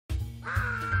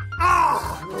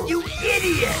You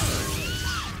idiot!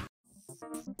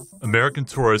 American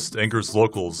tourist angers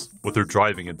locals with their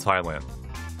driving in Thailand.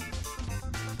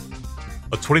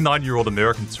 A 29-year-old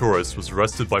American tourist was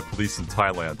arrested by police in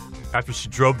Thailand after she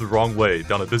drove the wrong way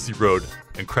down a busy road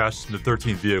and crashed into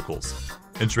 13 vehicles,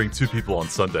 injuring 2 people on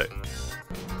Sunday.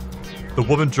 The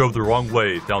woman drove the wrong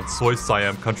way down Soi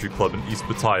Siam Country Club in East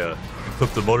Pattaya and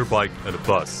clipped a motorbike and a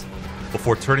bus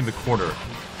before turning the corner,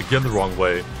 again the wrong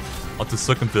way, onto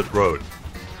Sukhumvit Road.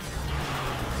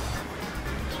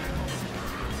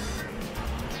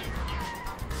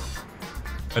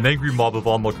 An angry mob of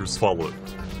onlookers followed.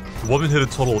 The woman hit a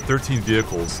total of 13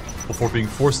 vehicles before being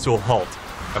forced to a halt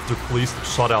after police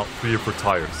shot out 3 of her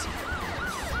tires.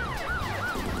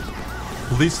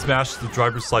 Police smashed the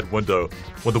driver's side window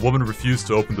when the woman refused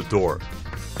to open the door.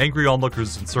 Angry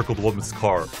onlookers encircled the woman's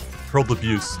car, hurled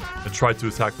abuse, and tried to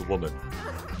attack the woman.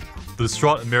 The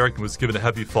distraught American was given a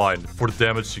heavy fine for the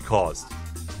damage she caused.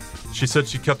 She said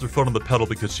she kept her foot on the pedal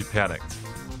because she panicked.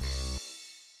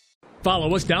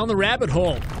 Follow us down the rabbit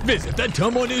hole. Visit the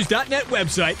TomoNews.net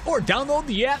website or download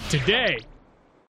the app today.